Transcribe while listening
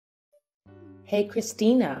Hey,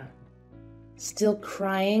 Christina, still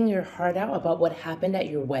crying your heart out about what happened at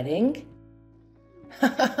your wedding?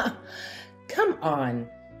 Come on,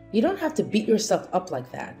 you don't have to beat yourself up like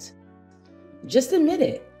that. Just admit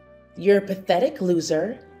it. You're a pathetic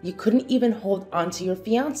loser. You couldn't even hold on to your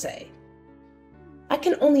fiancé. I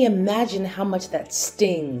can only imagine how much that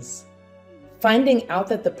stings. Finding out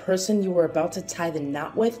that the person you were about to tie the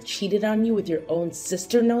knot with cheated on you with your own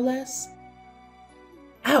sister, no less?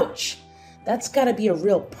 Ouch! That's gotta be a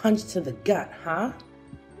real punch to the gut, huh?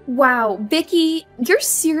 Wow, Vicky, you're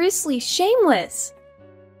seriously shameless.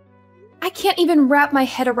 I can't even wrap my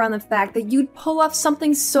head around the fact that you'd pull off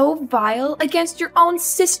something so vile against your own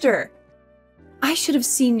sister. I should have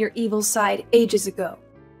seen your evil side ages ago.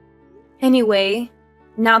 Anyway,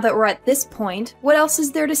 now that we're at this point, what else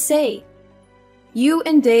is there to say? You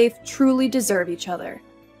and Dave truly deserve each other.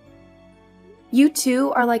 You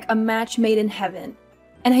two are like a match made in heaven,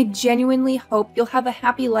 and I genuinely hope you'll have a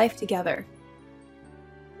happy life together.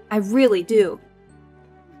 I really do.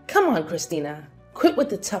 Come on, Christina. Quit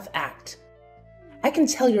with the tough act. I can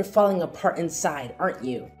tell you're falling apart inside, aren't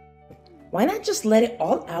you? Why not just let it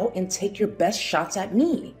all out and take your best shots at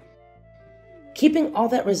me? Keeping all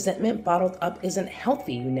that resentment bottled up isn't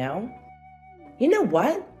healthy, you know? You know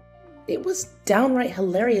what? It was downright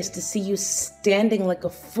hilarious to see you standing like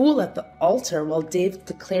a fool at the altar while Dave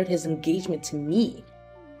declared his engagement to me.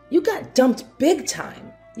 You got dumped big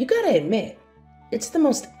time. You gotta admit, it's the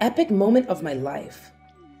most epic moment of my life.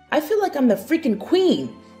 I feel like I'm the freaking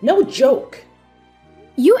queen. No joke.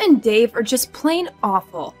 You and Dave are just plain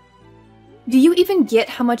awful. Do you even get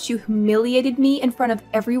how much you humiliated me in front of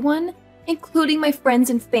everyone, including my friends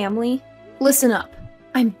and family? Listen up.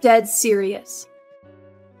 I'm dead serious.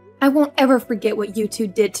 I won't ever forget what you two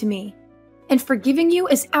did to me, and forgiving you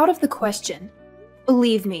is out of the question.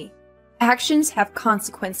 Believe me, actions have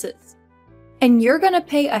consequences, and you're gonna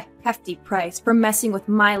pay a hefty price for messing with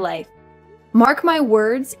my life. Mark my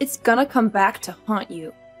words, it's gonna come back to haunt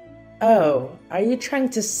you. Oh, are you trying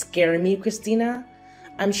to scare me, Christina?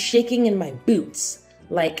 I'm shaking in my boots.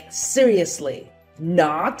 Like, seriously,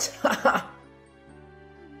 not?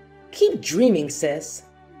 Keep dreaming, sis.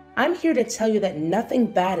 I'm here to tell you that nothing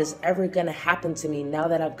bad is ever gonna happen to me now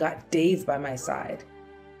that I've got Dave by my side.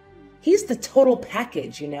 He's the total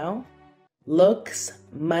package, you know? Looks,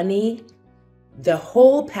 money, the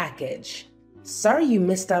whole package. Sorry you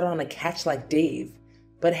missed out on a catch like Dave,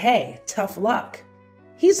 but hey, tough luck.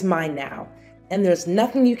 He's mine now, and there's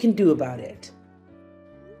nothing you can do about it.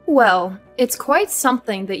 Well, it's quite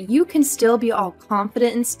something that you can still be all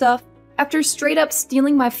confident and stuff after straight up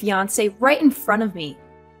stealing my fiancé right in front of me.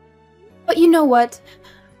 But you know what?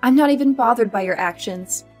 I'm not even bothered by your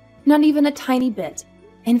actions. Not even a tiny bit.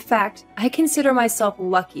 In fact, I consider myself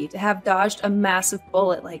lucky to have dodged a massive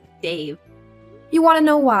bullet like Dave. You want to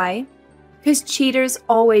know why? Because cheaters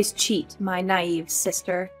always cheat, my naive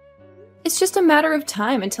sister. It's just a matter of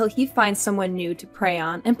time until he finds someone new to prey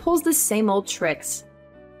on and pulls the same old tricks.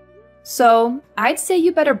 So, I'd say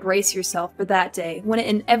you better brace yourself for that day when it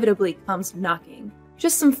inevitably comes knocking.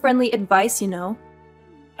 Just some friendly advice, you know.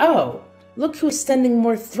 Oh, look who's sending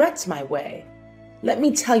more threats my way. Let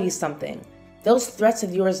me tell you something. Those threats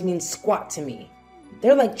of yours mean squat to me.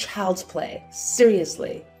 They're like child's play,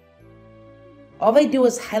 seriously. All they do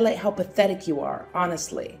is highlight how pathetic you are,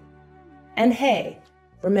 honestly. And hey,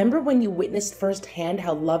 remember when you witnessed firsthand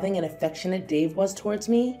how loving and affectionate Dave was towards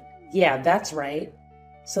me? Yeah, that's right.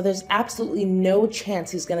 So there's absolutely no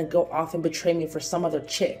chance he's gonna go off and betray me for some other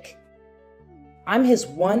chick. I'm his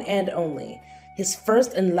one and only, his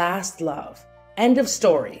first and last love. End of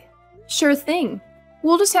story. Sure thing.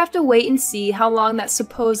 We'll just have to wait and see how long that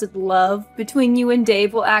supposed love between you and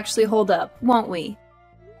Dave will actually hold up, won't we?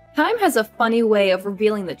 Time has a funny way of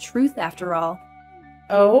revealing the truth after all.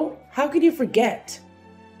 Oh, how could you forget?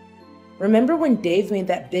 Remember when Dave made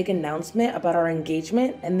that big announcement about our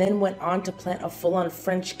engagement and then went on to plant a full-on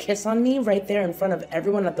French kiss on me right there in front of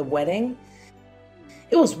everyone at the wedding?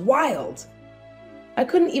 It was wild. I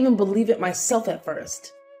couldn't even believe it myself at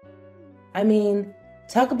first. I mean,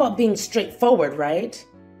 talk about being straightforward, right?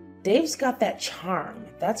 Dave's got that charm,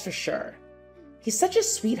 that's for sure. He's such a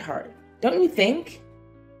sweetheart, don't you think?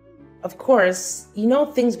 Of course, you know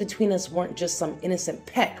things between us weren't just some innocent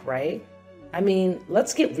peck, right? I mean,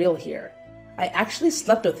 let's get real here. I actually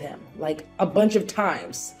slept with him, like a bunch of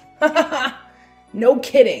times. No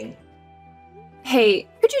kidding. Hey,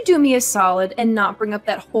 could you do me a solid and not bring up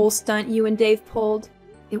that whole stunt you and Dave pulled?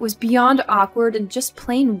 It was beyond awkward and just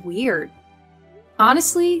plain weird.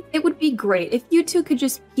 Honestly, it would be great if you two could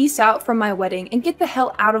just peace out from my wedding and get the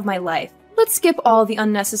hell out of my life. Let's skip all the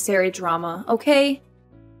unnecessary drama, okay?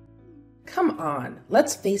 Come on,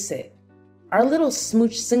 let's face it. Our little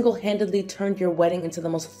smooch single-handedly turned your wedding into the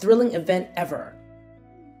most thrilling event ever.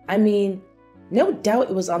 I mean, no doubt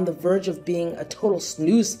it was on the verge of being a total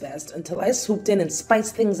snooze fest until I swooped in and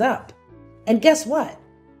spiced things up. And guess what?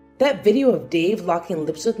 That video of Dave locking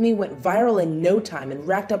lips with me went viral in no time and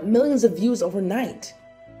racked up millions of views overnight.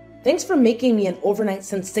 Thanks for making me an overnight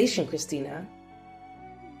sensation, Christina.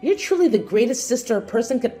 You're truly the greatest sister a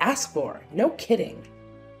person could ask for, no kidding.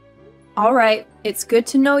 Alright, it's good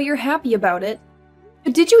to know you're happy about it.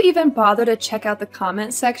 But did you even bother to check out the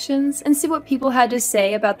comment sections and see what people had to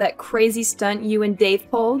say about that crazy stunt you and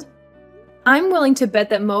Dave pulled? I'm willing to bet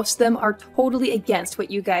that most of them are totally against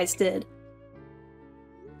what you guys did.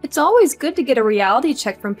 It's always good to get a reality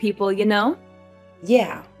check from people, you know?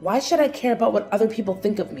 Yeah, why should I care about what other people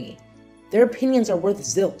think of me? Their opinions are worth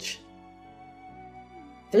zilch.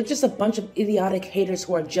 They're just a bunch of idiotic haters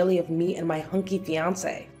who are jelly of me and my hunky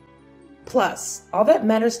fiancé. Plus, all that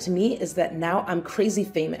matters to me is that now I'm crazy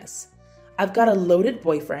famous. I've got a loaded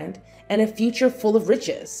boyfriend and a future full of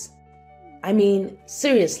riches. I mean,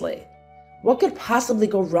 seriously, what could possibly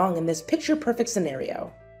go wrong in this picture-perfect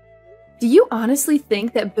scenario? Do you honestly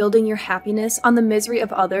think that building your happiness on the misery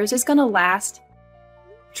of others is gonna last?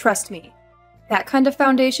 Trust me, that kind of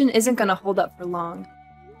foundation isn't gonna hold up for long.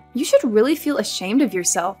 You should really feel ashamed of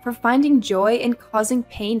yourself for finding joy in causing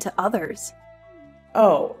pain to others.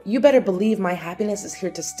 Oh, you better believe my happiness is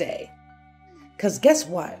here to stay. 'Cause guess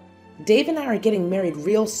what? Dave and I are getting married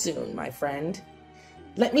real soon, my friend.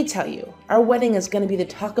 Let me tell you, our wedding is gonna be the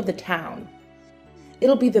talk of the town.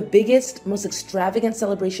 It'll be the biggest, most extravagant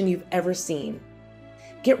celebration you've ever seen.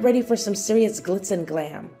 Get ready for some serious glitz and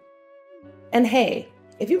glam. And hey,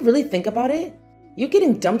 if you really think about it, you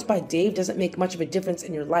getting dumped by Dave doesn't make much of a difference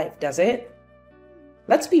in your life, does it?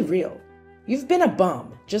 Let's be real. You've been a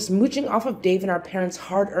bum, just mooching off of Dave and our parents'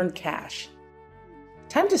 hard-earned cash.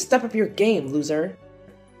 Time to step up your game, loser.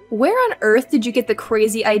 Where on earth did you get the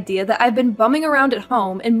crazy idea that I've been bumming around at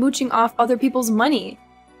home and mooching off other people's money?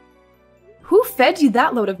 Who fed you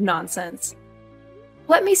that load of nonsense?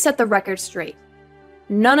 Let me set the record straight.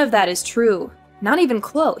 None of that is true, not even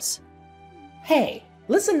close. Hey,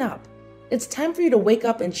 listen up. It's time for you to wake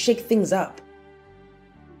up and shake things up.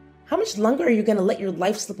 How much longer are you gonna let your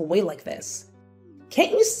life slip away like this?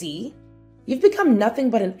 Can't you see? You've become nothing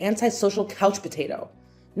but an antisocial couch potato,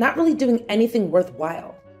 not really doing anything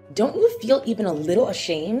worthwhile. Don't you feel even a little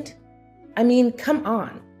ashamed? I mean, come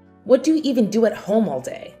on. What do you even do at home all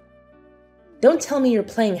day? Don't tell me you're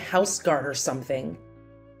playing house guard or something.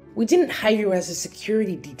 We didn't hire you as a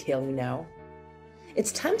security detail, you know.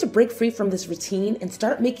 It's time to break free from this routine and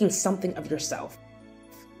start making something of yourself.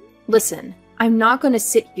 Listen, I'm not going to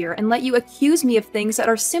sit here and let you accuse me of things that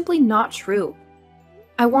are simply not true.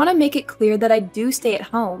 I want to make it clear that I do stay at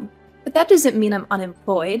home, but that doesn't mean I'm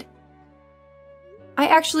unemployed. I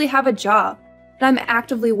actually have a job, and I'm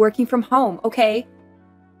actively working from home, okay?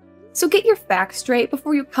 So get your facts straight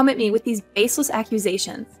before you come at me with these baseless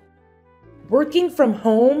accusations. Working from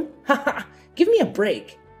home? Haha, give me a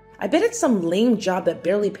break. I bet it's some lame job that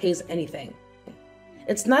barely pays anything.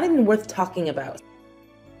 It's not even worth talking about.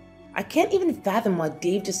 I can't even fathom why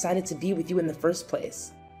Dave decided to be with you in the first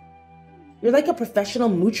place. You're like a professional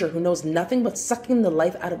moocher who knows nothing but sucking the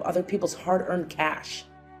life out of other people's hard-earned cash.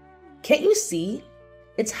 Can't you see?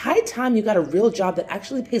 It's high time you got a real job that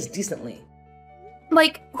actually pays decently.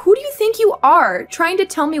 Like, who do you think you are, trying to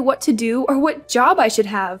tell me what to do or what job I should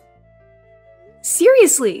have?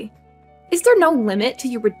 Seriously, is there no limit to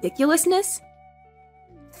your ridiculousness?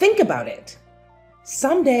 Think about it.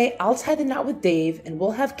 Someday, I'll tie the knot with Dave and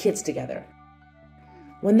we'll have kids together.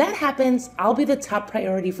 When that happens, I'll be the top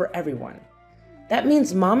priority for everyone. That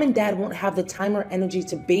means mom and dad won't have the time or energy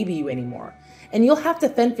to baby you anymore, and you'll have to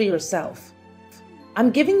fend for yourself.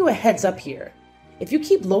 I'm giving you a heads up here. If you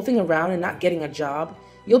keep loafing around and not getting a job,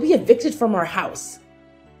 you'll be evicted from our house.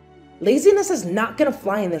 Laziness is not gonna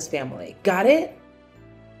fly in this family, got it?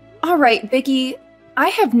 Alright, Vicky, I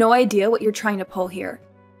have no idea what you're trying to pull here.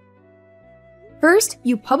 First,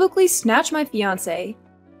 you publicly snatched my fiancé,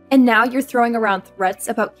 and now you're throwing around threats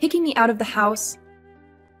about kicking me out of the house.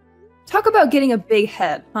 Talk about getting a big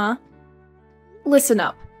head, huh? Listen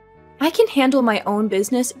up. I can handle my own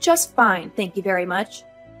business just fine, thank you very much.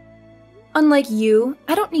 Unlike you,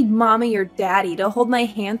 I don't need mommy or daddy to hold my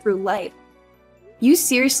hand through life. You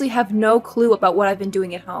seriously have no clue about what I've been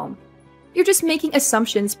doing at home. You're just making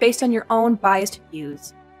assumptions based on your own biased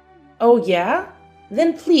views. Oh yeah?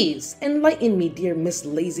 Then please, enlighten me, dear Miss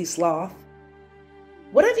Lazy Sloth.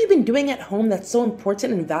 What have you been doing at home that's so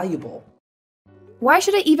important and valuable? Why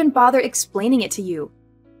should I even bother explaining it to you?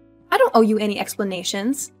 I don't owe you any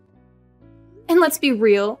explanations. And let's be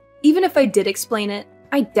real, even if I did explain it,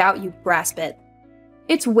 I doubt you'd grasp it.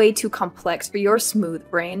 It's way too complex for your smooth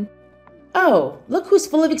brain. Oh, look who's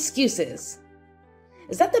full of excuses.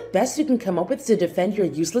 Is that the best you can come up with to defend your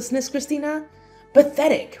uselessness, Christina?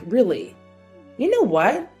 Pathetic, really. You know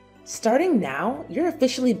what? Starting now, you're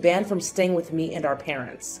officially banned from staying with me and our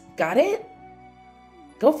parents. Got it?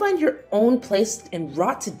 Go find your own place and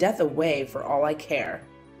rot to death away for all I care.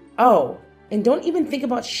 Oh, and don't even think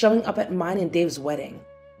about showing up at mine and Dave's wedding.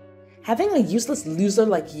 Having a useless loser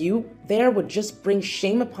like you there would just bring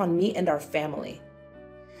shame upon me and our family.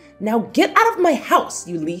 Now get out of my house,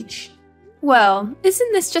 you leech! Well,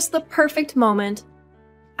 isn't this just the perfect moment?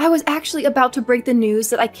 I was actually about to break the news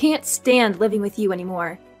that I can't stand living with you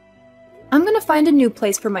anymore. I'm gonna find a new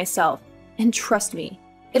place for myself, and trust me,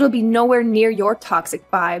 it'll be nowhere near your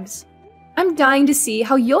toxic vibes. I'm dying to see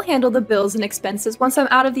how you'll handle the bills and expenses once I'm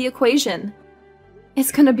out of the equation.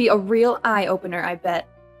 It's gonna be a real eye-opener, I bet.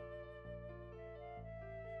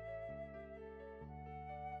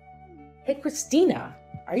 Hey Christina,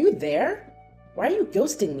 are you there? Why are you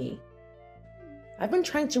ghosting me? I've been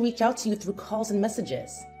trying to reach out to you through calls and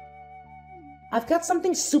messages. I've got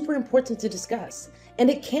something super important to discuss, and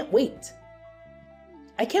it can't wait.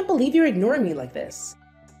 I can't believe you're ignoring me like this.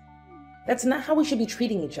 That's not how we should be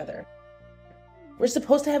treating each other. We're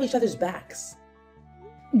supposed to have each other's backs.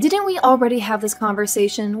 Didn't we already have this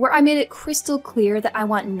conversation where I made it crystal clear that I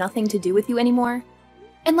want nothing to do with you anymore?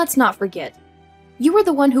 And let's not forget, you were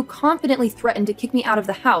the one who confidently threatened to kick me out of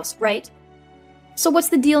the house, right? So what's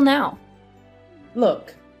the deal now?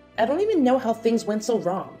 Look, I don't even know how things went so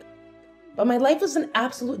wrong. But my life is an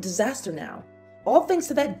absolute disaster now, all thanks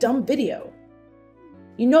to that dumb video.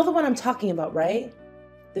 You know the one I'm talking about, right?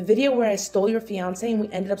 The video where I stole your fiancé and we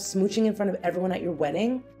ended up smooching in front of everyone at your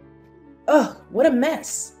wedding? Ugh, what a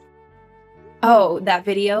mess. Oh, that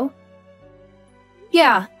video?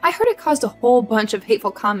 Yeah, I heard it caused a whole bunch of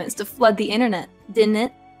hateful comments to flood the internet, didn't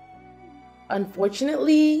it?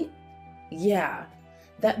 Unfortunately, yeah.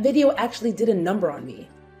 That video actually did a number on me.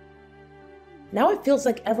 Now it feels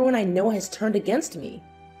like everyone I know has turned against me.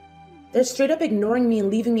 They're straight up ignoring me and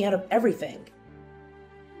leaving me out of everything.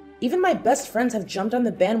 Even my best friends have jumped on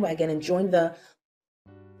the bandwagon and joined the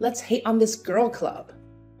 "Let's hate on this girl" club.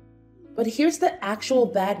 But here's the actual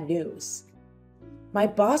bad news. My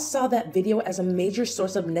boss saw that video as a major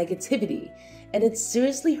source of negativity, and it's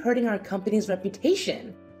seriously hurting our company's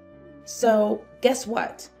reputation. So, guess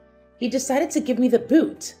what? He decided to give me the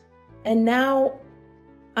boot, and now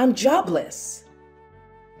I'm jobless.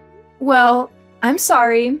 Well, I'm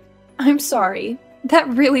sorry. I'm sorry. That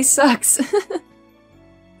really sucks.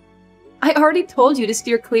 I already told you to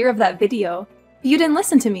steer clear of that video. You didn't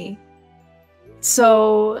listen to me.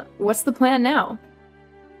 So, what's the plan now?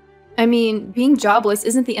 I mean, being jobless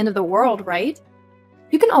isn't the end of the world, right?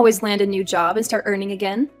 You can always land a new job and start earning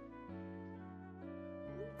again.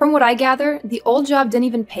 From what I gather, the old job didn't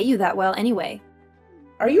even pay you that well anyway.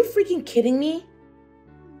 Are you freaking kidding me?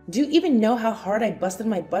 Do you even know how hard I busted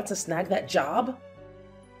my butt to snag that job?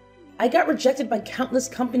 I got rejected by countless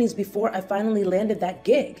companies before I finally landed that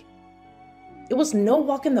gig. It was no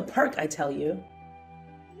walk in the park, I tell you.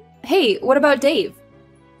 Hey, what about Dave?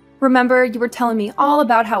 Remember, you were telling me all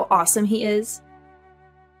about how awesome he is?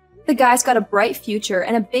 The guy's got a bright future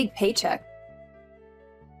and a big paycheck.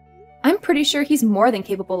 I'm pretty sure he's more than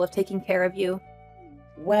capable of taking care of you.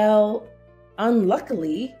 Well,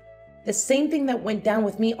 unluckily, the same thing that went down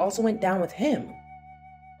with me also went down with him.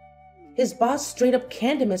 His boss straight up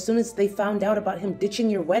canned him as soon as they found out about him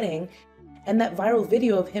ditching your wedding and that viral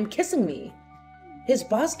video of him kissing me. His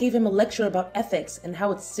boss gave him a lecture about ethics and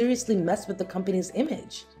how it seriously messed with the company's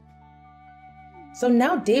image. So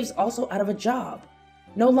now Dave's also out of a job,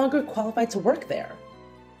 no longer qualified to work there.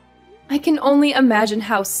 I can only imagine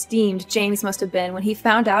how steamed James must have been when he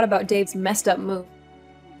found out about Dave's messed up move.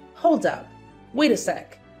 Hold up, wait a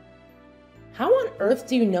sec. How on earth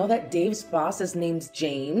do you know that Dave's boss is named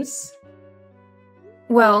James?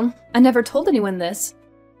 Well, I never told anyone this.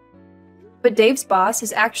 But Dave's boss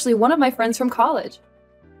is actually one of my friends from college.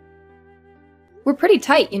 We're pretty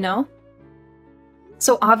tight, you know?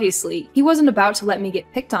 So obviously, he wasn't about to let me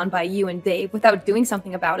get picked on by you and Dave without doing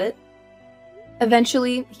something about it.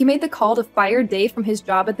 Eventually, he made the call to fire Dave from his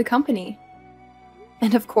job at the company.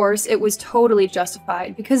 And of course, it was totally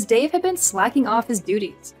justified because Dave had been slacking off his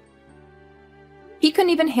duties. He couldn't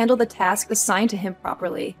even handle the task assigned to him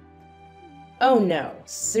properly. Oh no,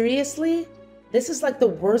 seriously? This is like the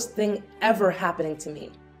worst thing ever happening to me.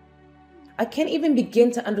 I can't even begin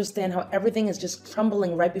to understand how everything is just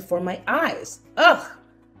crumbling right before my eyes. Ugh!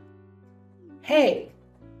 Hey,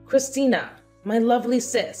 Christina, my lovely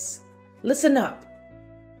sis. Listen up.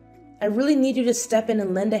 I really need you to step in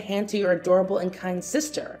and lend a hand to your adorable and kind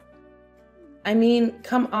sister. I mean,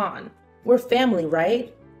 come on. We're family,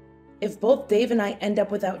 right? If both Dave and I end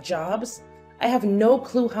up without jobs, I have no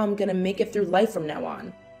clue how I'm gonna make it through life from now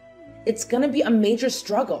on. It's gonna be a major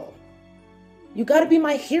struggle. You gotta be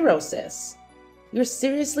my hero, sis. You're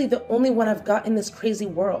seriously the only one I've got in this crazy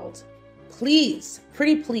world. Please,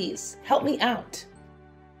 pretty please, help me out.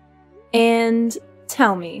 And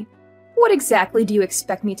tell me, what exactly do you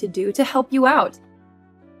expect me to do to help you out?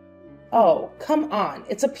 Oh, come on,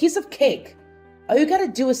 it's a piece of cake. All you gotta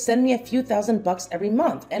do is send me a few $1,000 every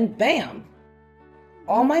month, and bam!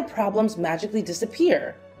 All my problems magically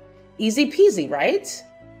disappear. Easy peasy, right?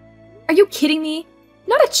 Are you kidding me?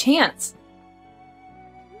 Not a chance.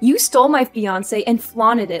 You stole my fiancé and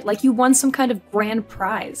flaunted it like you won some kind of grand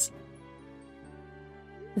prize.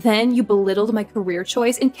 Then you belittled my career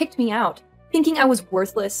choice and kicked me out, thinking I was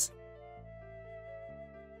worthless.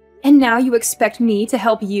 And now you expect me to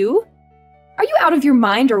help you? Are you out of your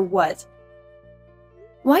mind or what?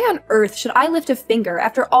 Why on earth should I lift a finger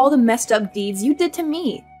after all the messed up deeds you did to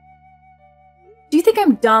me? Do you think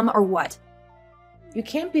I'm dumb or what? You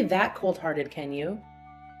can't be that cold-hearted, can you?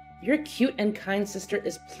 Your cute and kind sister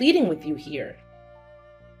is pleading with you here.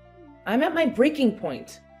 I'm at my breaking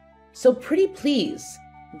point, so pretty please,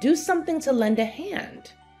 do something to lend a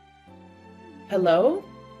hand. Hello?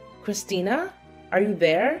 Christina? Are you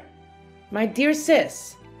there? My dear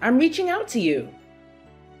sis, I'm reaching out to you.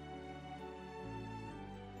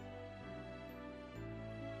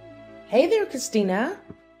 Hey there, Christina.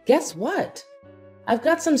 Guess what? I've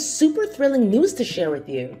got some super thrilling news to share with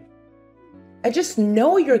you. I just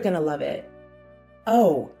know you're gonna love it.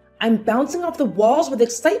 Oh, I'm bouncing off the walls with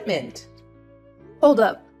excitement. Hold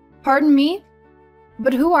up. Pardon me?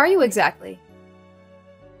 But who are you exactly?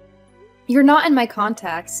 You're not in my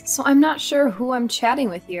contacts, so I'm not sure who I'm chatting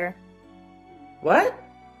with here. What?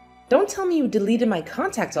 Don't tell me you deleted my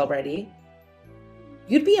contacts already.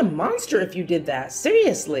 You'd be a monster if you did that,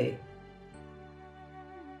 seriously.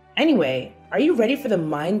 Anyway, are you ready for the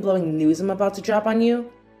mind-blowing news I'm about to drop on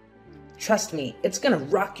you? Trust me, it's gonna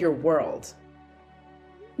rock your world.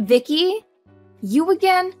 Vicky? You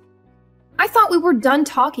again? I thought we were done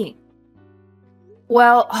talking.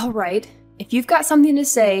 Well, alright. If you've got something to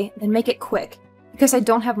say, then make it quick, because I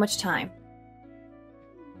don't have much time.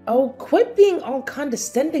 Oh, quit being all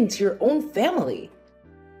condescending to your own family.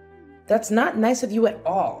 That's not nice of you at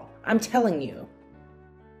all, I'm telling you.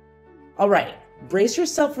 Alright, brace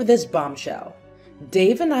yourself for this bombshell.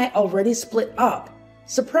 Dave and I already split up.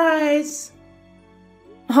 Surprise!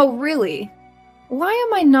 Oh, really? Why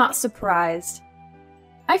am I not surprised?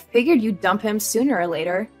 I figured you'd dump him sooner or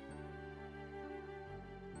later.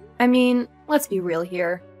 I mean, let's be real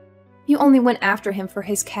here. You only went after him for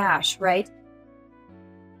his cash, right?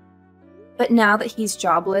 But now that he's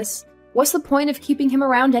jobless, what's the point of keeping him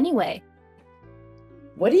around anyway?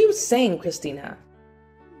 What are you saying, Christina?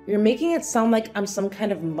 You're making it sound like I'm some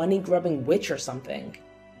kind of money-grubbing witch or something.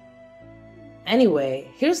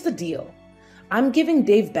 Anyway, here's the deal. I'm giving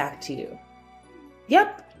Dave back to you.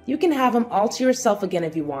 Yep, you can have him all to yourself again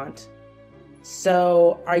if you want.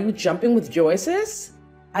 So, are you jumping with joy, sis?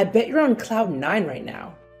 I bet you're on cloud 9 right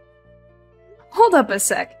now. Hold up a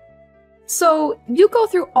sec. So, you go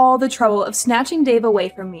through all the trouble of snatching Dave away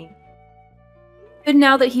from me. But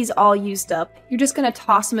now that he's all used up, you're just gonna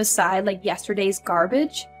toss him aside like yesterday's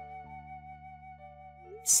garbage?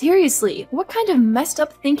 Seriously, what kind of messed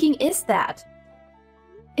up thinking is that?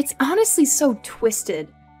 It's honestly so twisted,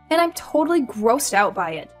 and I'm totally grossed out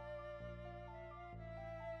by it.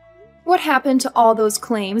 What happened to all those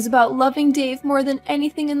claims about loving Dave more than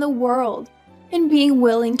anything in the world, and being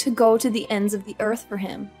willing to go to the ends of the earth for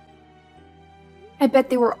him? I bet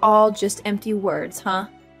they were all just empty words, huh?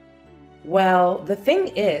 Well, the thing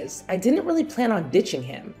is, I didn't really plan on ditching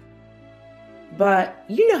him. But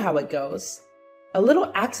you know how it goes. A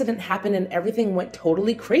little accident happened and everything went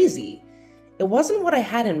totally crazy. It wasn't what I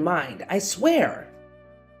had in mind, I swear.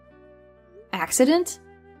 Accident?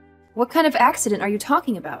 What kind of accident are you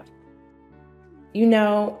talking about? You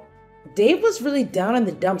know, Dave was really down in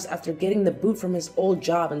the dumps after getting the boot from his old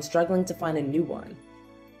job and struggling to find a new one.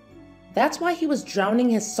 That's why he was drowning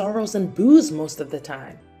his sorrows in booze most of the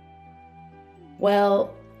time.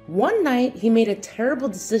 Well, one night he made a terrible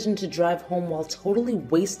decision to drive home while totally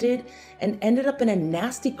wasted and ended up in a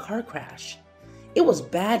nasty car crash. It was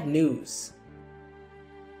bad news.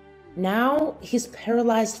 Now he's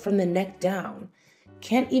paralyzed from the neck down,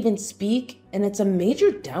 can't even speak, and it's a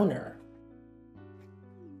major downer.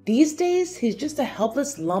 These days, he's just a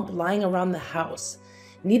helpless lump lying around the house,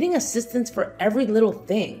 needing assistance for every little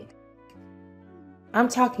thing. I'm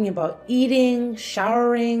talking about eating,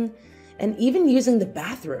 showering, and even using the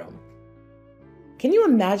bathroom. Can you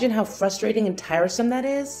imagine how frustrating and tiresome that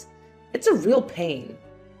is? It's a real pain.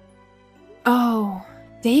 Oh,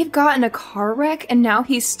 Dave got in a car wreck and now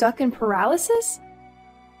he's stuck in paralysis?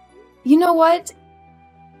 You know what?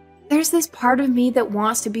 There's this part of me that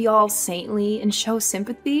wants to be all saintly and show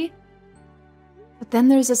sympathy. But then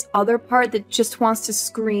there's this other part that just wants to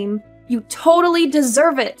scream, "You totally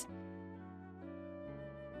deserve it!"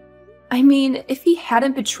 I mean, if he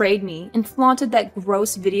hadn't betrayed me and flaunted that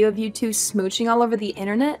gross video of you two smooching all over the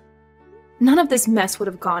internet, none of this mess would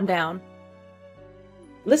have gone down.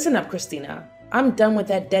 Listen up, Christina. I'm done with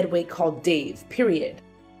that deadweight called Dave, period.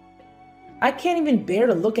 I can't even bear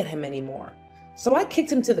to look at him anymore, so I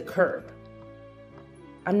kicked him to the curb.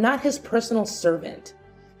 I'm not his personal servant,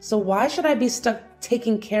 so why should I be stuck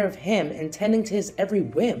taking care of him and tending to his every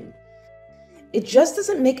whim? It just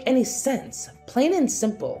doesn't make any sense, plain and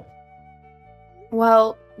simple.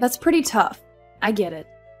 Well, that's pretty tough. I get it.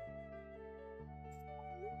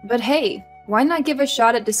 But hey, why not give a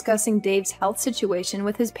shot at discussing Dave's health situation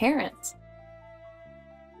with his parents?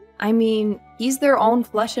 I mean, he's their own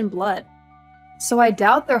flesh and blood, so I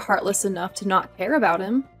doubt they're heartless enough to not care about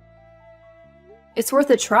him. It's worth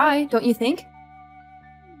a try, don't you think?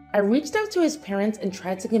 I reached out to his parents and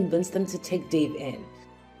tried to convince them to take Dave in,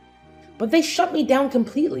 but they shut me down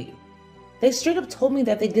completely. They straight up told me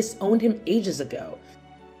that they disowned him ages ago,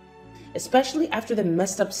 especially after the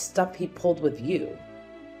messed up stuff he pulled with you.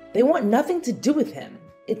 They want nothing to do with him,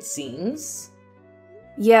 it seems.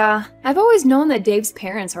 Yeah, I've always known that Dave's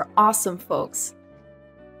parents are awesome folks.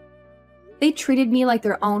 They treated me like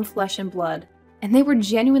their own flesh and blood, and they were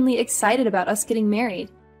genuinely excited about us getting married.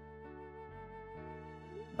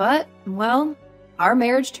 But, well, our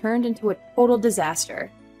marriage turned into a total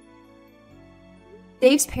disaster.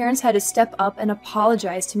 Dave's parents had to step up and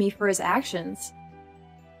apologize to me for his actions.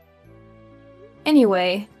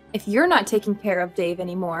 Anyway, if you're not taking care of Dave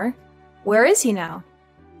anymore, where is he now?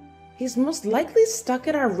 He's most likely stuck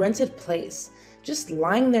at our rented place, just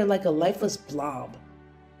lying there like a lifeless blob.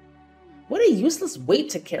 What a useless weight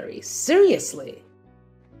to carry, seriously.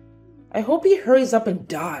 I hope he hurries up and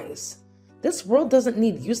dies. This world doesn't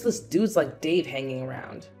need useless dudes like Dave hanging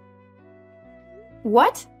around.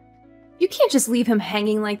 What? You can't just leave him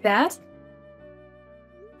hanging like that.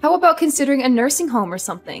 How about considering a nursing home or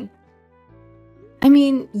something? I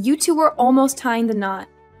mean, you two were almost tying the knot,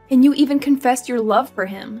 and you even confessed your love for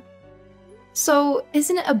him. So,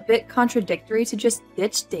 isn't it a bit contradictory to just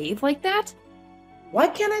ditch Dave like that? Why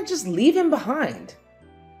can't I just leave him behind?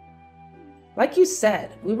 Like you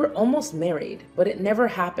said, we were almost married, but it never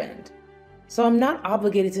happened. So I'm not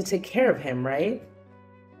obligated to take care of him, right?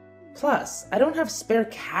 Plus, I don't have spare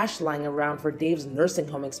cash lying around for Dave's nursing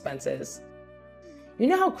home expenses. You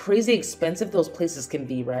know how crazy expensive those places can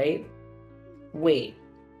be, right? Wait,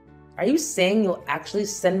 are you saying you'll actually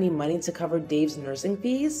send me money to cover Dave's nursing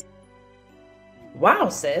fees? Wow,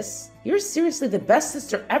 sis, you're seriously the best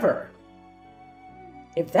sister ever.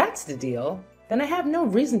 If that's the deal, then I have no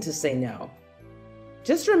reason to say no.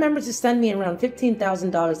 Just remember to send me around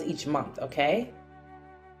 $15,000 each month, okay?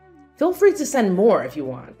 Feel free to send more if you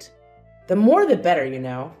want. The more the better, you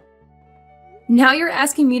know. Now you're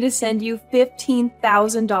asking me to send you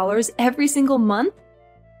 $15,000 every single month?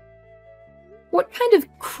 What kind of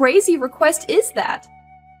crazy request is that?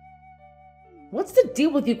 What's the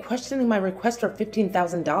deal with you questioning my request for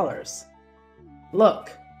 $15,000?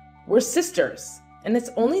 Look, we're sisters, and it's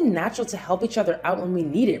only natural to help each other out when we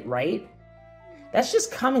need it, right? That's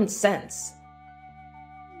just common sense.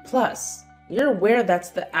 Plus, you're aware that's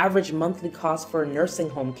the average monthly cost for nursing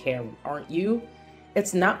home care, aren't you?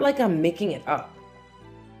 It's not like I'm making it up.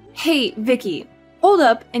 Hey, Vicky, hold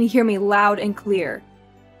up and hear me loud and clear.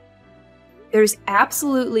 There's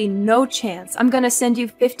absolutely no chance I'm gonna send you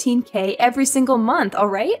 $15K every single month,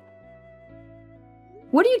 alright?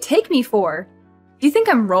 What do you take me for? Do you think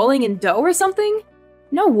I'm rolling in dough or something?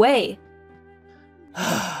 No way.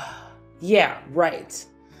 Yeah, right.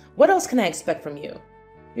 What else can I expect from you?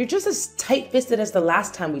 You're just as tight-fisted as the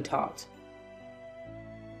last time we talked.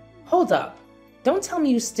 Hold up. Don't tell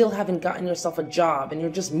me you still haven't gotten yourself a job and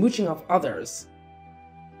you're just mooching off others.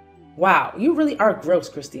 Wow, you really are gross,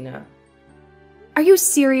 Christina. Are you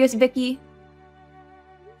serious, Vicky?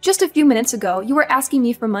 Just a few minutes ago, you were asking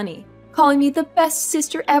me for money, calling me the best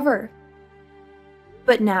sister ever.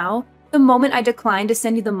 But now, the moment I declined to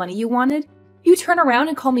send you the money you wanted, you turn around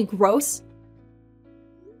and call me gross?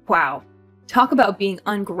 Wow, talk about being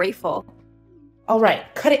ungrateful.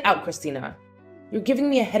 Alright, cut it out, Christina. You're giving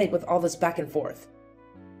me a headache with all this back and forth.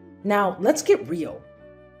 Now, let's get real.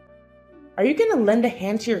 Are you gonna lend a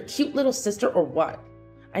hand to your cute little sister or what?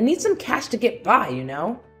 I need some cash to get by, you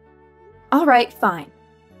know? Alright, fine.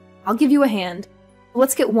 I'll give you a hand. But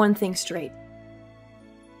let's get one thing straight.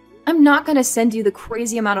 I'm not gonna send you the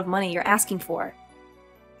crazy amount of money you're asking for.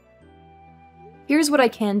 Here's what I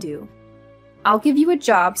can do. I'll give you a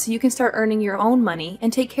job so you can start earning your own money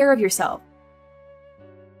and take care of yourself.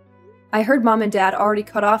 I heard Mom and Dad already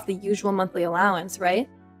cut off the usual monthly allowance, right?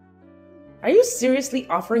 Are you seriously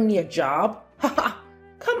offering me a job? Haha,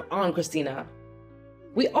 come on, Christina.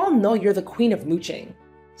 We all know you're the queen of mooching,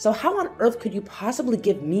 so how on earth could you possibly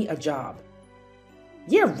give me a job?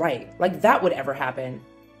 Yeah, right, like that would ever happen.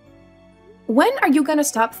 When are you gonna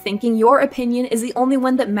stop thinking your opinion is the only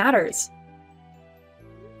one that matters?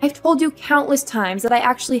 I've told you countless times that I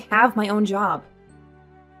actually have my own job.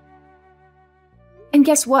 And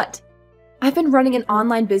guess what? I've been running an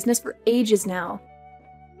online business for ages now.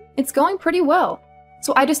 It's going pretty well,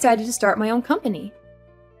 so I decided to start my own company.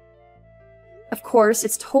 Of course,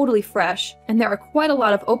 it's totally fresh, and there are quite a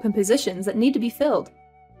lot of open positions that need to be filled.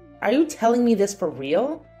 Are you telling me this for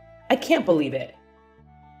real? I can't believe it.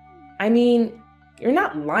 I mean, you're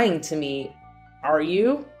not lying to me, are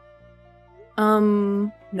you?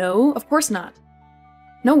 No, of course not.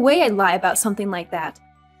 No way I'd lie about something like that.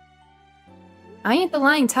 I ain't the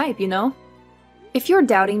lying type, you know? If you're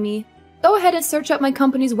doubting me, go ahead and search up my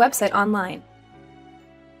company's website online.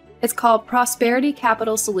 It's called Prosperity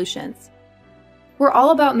Capital Solutions. We're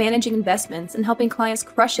all about managing investments and helping clients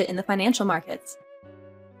crush it in the financial markets.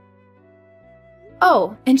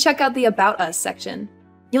 Oh, and check out the About Us section.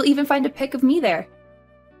 You'll even find a pic of me there.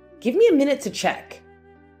 Give me a minute to check.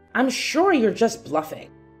 I'm sure you're just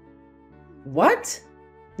bluffing. What?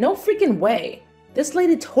 No freaking way. This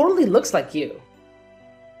lady totally looks like you.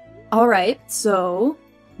 Alright, so,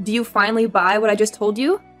 do you finally buy what I just told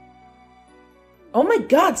you? Oh my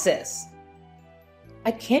god, sis!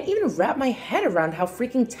 I can't even wrap my head around how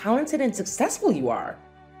freaking talented and successful you are.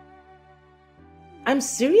 I'm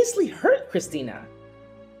seriously hurt, Christina.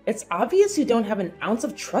 It's obvious you don't have an ounce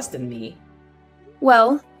of trust in me.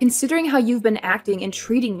 Well, considering how you've been acting and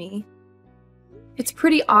treating me, it's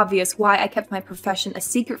pretty obvious why I kept my profession a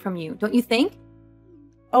secret from you, don't you think?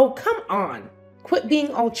 Oh, come on. Quit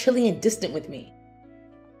being all chilly and distant with me.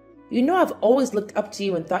 You know I've always looked up to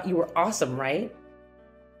you and thought you were awesome, right?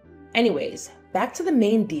 Anyways, back to the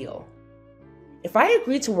main deal. If I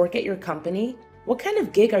agree to work at your company, what kind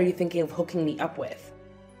of gig are you thinking of hooking me up with?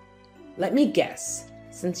 Let me guess.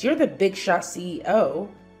 Since you're the big shot CEO,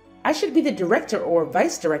 I should be the director or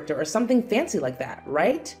vice director or something fancy like that,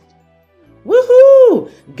 right?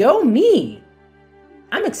 Woohoo! Go me!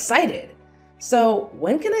 I'm excited. So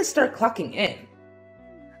when can I start clocking in?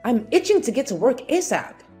 I'm itching to get to work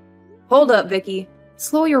ASAP. Hold up, Vicky.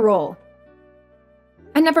 Slow your roll.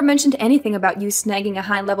 I never mentioned anything about you snagging a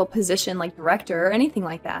high-level position like director or anything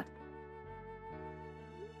like that.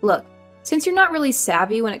 Look, since you're not really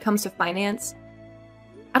savvy when it comes to finance,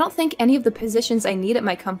 I don't think any of the positions I need at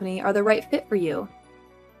my company are the right fit for you.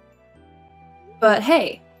 But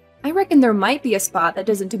hey, I reckon there might be a spot that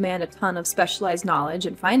doesn't demand a ton of specialized knowledge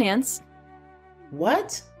in finance.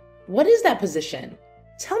 What? What is that position?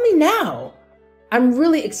 Tell me now. I'm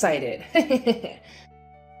really excited.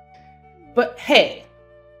 But hey,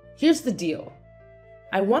 here's the deal.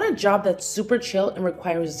 I want a job that's super chill and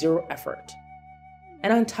requires zero effort.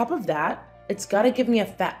 And on top of that, it's gotta give me a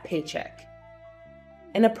fat paycheck.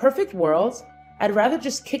 In a perfect world, I'd rather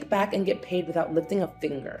just kick back and get paid without lifting a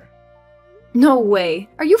finger. No way.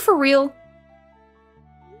 Are you for real?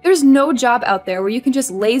 There's no job out there where you can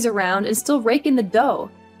just laze around and still rake in the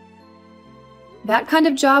dough. That kind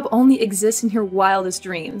of job only exists in your wildest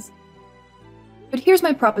dreams. But here's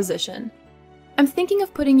my proposition. I'm thinking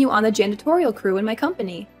of putting you on the janitorial crew in my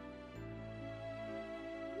company.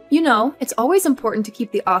 You know, it's always important to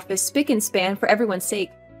keep the office spick and span for everyone's sake.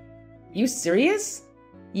 You serious?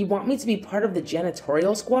 You want me to be part of the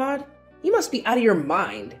janitorial squad? You must be out of your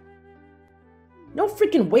mind. No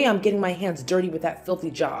freaking way I'm getting my hands dirty with that filthy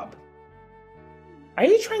job. Are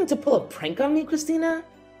you trying to pull a prank on me, Christina?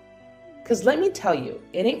 Cause let me tell you,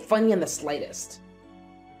 it ain't funny in the slightest.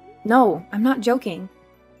 No, I'm not joking.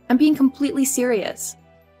 I'm being completely serious.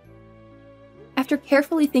 After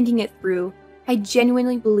carefully thinking it through, I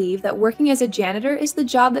genuinely believe that working as a janitor is the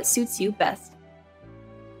job that suits you best.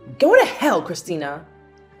 Go to hell, Christina.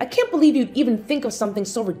 I can't believe you'd even think of something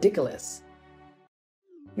so ridiculous.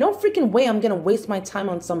 No freaking way I'm gonna waste my time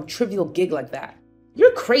on some trivial gig like that.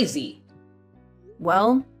 You're crazy.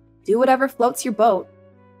 Well, do whatever floats your boat.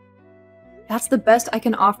 That's the best I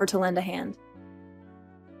can offer to lend a hand.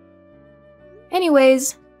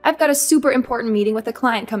 Anyways, I've got a super important meeting with a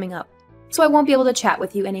client coming up, so I won't be able to chat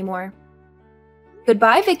with you anymore.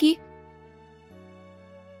 Goodbye, Vicky.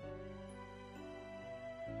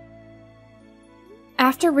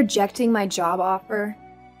 After rejecting my job offer,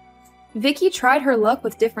 Vicky tried her luck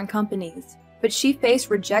with different companies, but she faced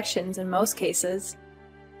rejections in most cases.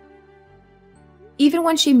 Even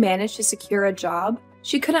when she managed to secure a job,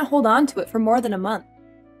 she couldn't hold on to it for more than a month.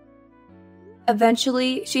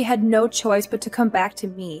 Eventually, she had no choice but to come back to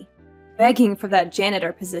me, begging for that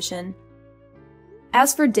janitor position.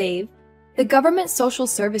 As for Dave, the government social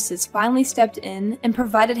services finally stepped in and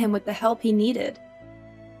provided him with the help he needed.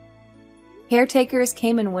 Caretakers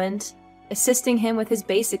came and went, assisting him with his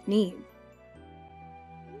basic needs.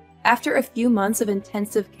 After a few months of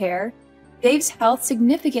intensive care, Dave's health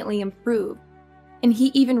significantly improved, and he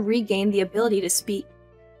even regained the ability to speak.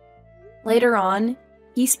 Later on,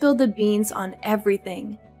 he spilled the beans on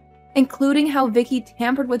everything, including how Vicky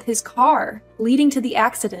tampered with his car, leading to the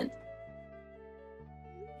accident.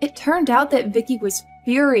 It turned out that Vicky was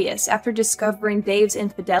furious after discovering Dave's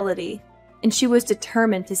infidelity, and she was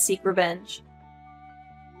determined to seek revenge.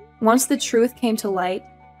 Once the truth came to light,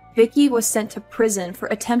 Vicky was sent to prison for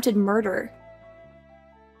attempted murder.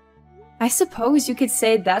 I suppose you could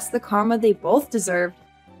say that's the karma they both deserved.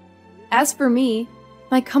 As for me,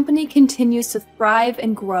 my company continues to thrive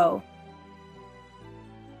and grow.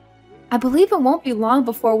 I believe it won't be long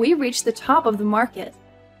before we reach the top of the market.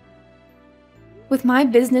 With my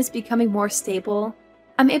business becoming more stable,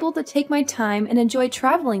 I'm able to take my time and enjoy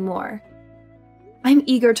traveling more. I'm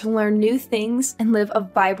eager to learn new things and live a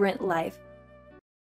vibrant life.